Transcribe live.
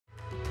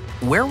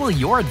Where will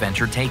your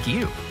adventure take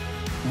you?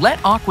 Let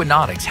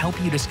Aquanautics help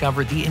you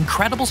discover the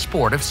incredible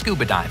sport of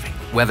scuba diving.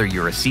 Whether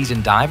you're a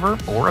seasoned diver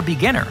or a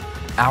beginner,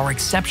 our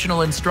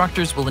exceptional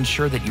instructors will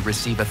ensure that you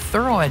receive a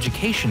thorough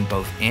education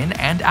both in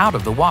and out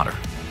of the water.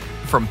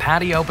 From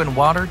PADI open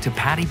water to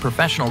PADI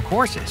professional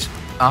courses,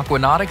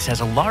 Aquanautics has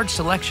a large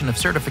selection of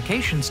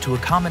certifications to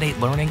accommodate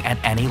learning at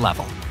any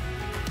level.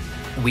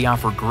 We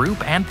offer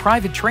group and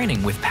private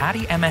training with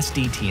PADI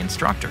MSDT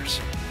instructors.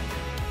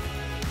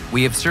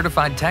 We have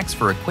certified techs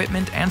for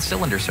equipment and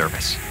cylinder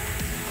service.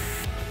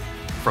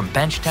 From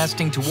bench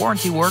testing to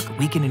warranty work,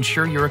 we can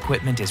ensure your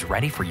equipment is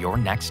ready for your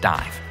next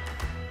dive.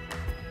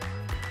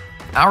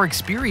 Our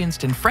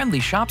experienced and friendly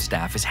shop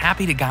staff is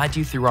happy to guide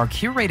you through our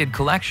curated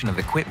collection of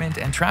equipment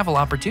and travel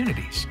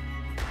opportunities.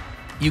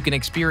 You can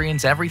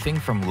experience everything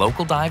from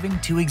local diving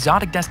to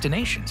exotic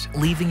destinations,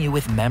 leaving you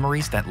with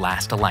memories that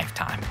last a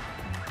lifetime.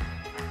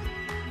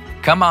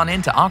 Come on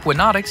into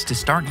Aquanautics to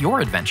start your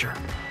adventure.